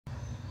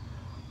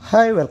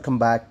Hi, welcome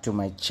back to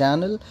my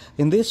channel.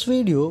 In this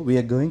video, we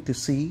are going to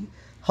see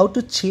how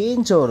to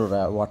change our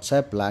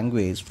WhatsApp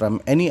language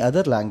from any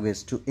other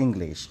language to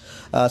English.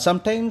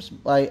 Sometimes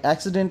by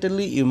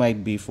accidentally you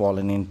might be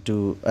fallen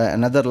into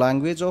another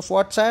language of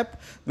WhatsApp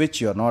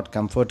which you're not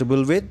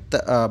comfortable with,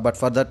 but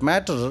for that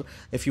matter,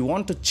 if you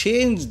want to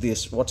change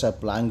this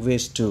WhatsApp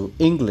language to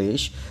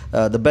English,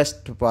 the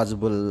best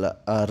possible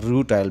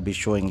route I'll be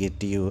showing it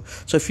to you.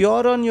 So if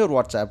you're on your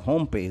WhatsApp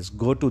homepage,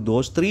 go to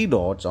those three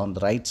dots on the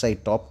right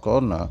side top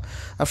corner.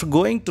 After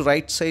going to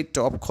right side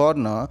top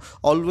corner,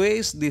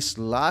 always this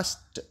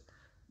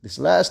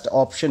last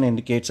option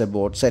indicates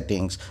about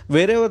settings.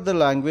 Whichever the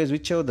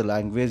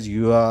language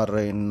you are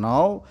in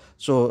now,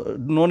 so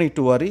no need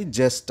to worry.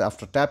 Just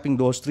after tapping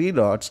those three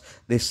dots,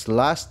 this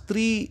last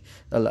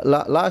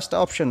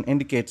option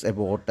indicates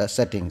about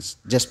settings.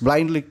 Just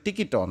blindly tick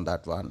it on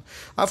that one.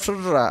 After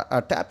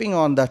tapping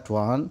on that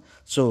one,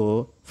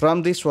 so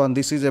from this one,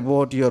 this is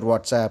about your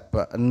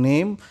WhatsApp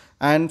name.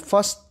 And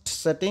first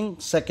setting,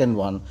 second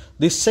one.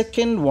 The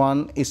second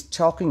one is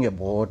talking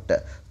about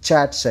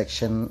chat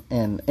section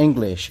in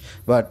English.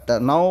 But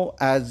now,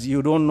 as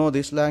you don't know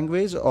this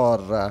language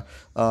or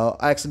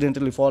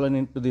accidentally fallen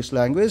into this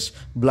language,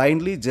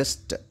 blindly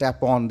just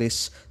tap on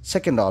this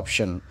second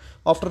option.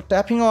 After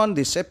tapping on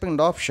the second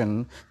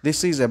option,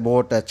 this is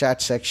about a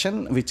chat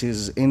section which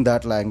is in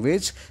that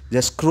language.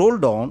 Just scroll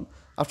down.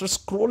 After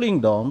scrolling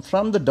down,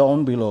 from the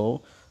down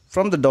below,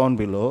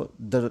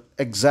 the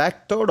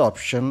exact third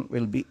option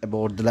will be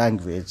about the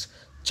language,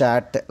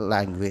 chat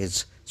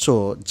language.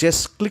 So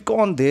just click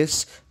on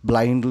this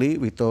blindly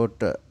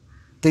without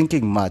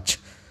thinking much.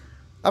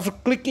 After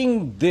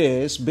clicking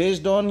this,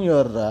 based on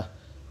your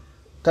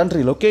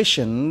country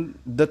location,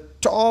 the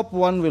top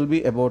one will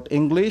be about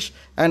English,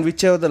 and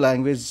whichever the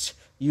language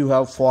you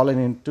have fallen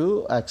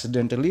into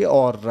accidentally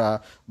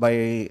or by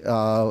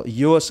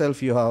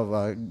yourself you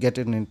have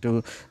gotten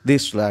into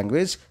this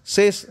language,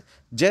 says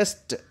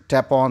just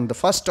tap on the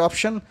first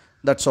option.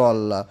 That's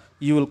all.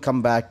 You will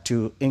come back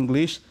to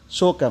English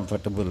so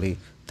comfortably.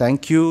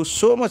 Thank you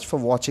so much for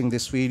watching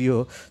this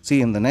video. See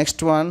you in the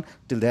next one.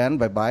 Till then,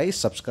 bye bye.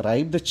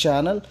 Subscribe the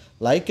channel,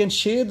 like and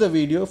share the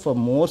video for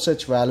more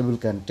such valuable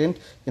content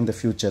in the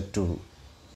future too.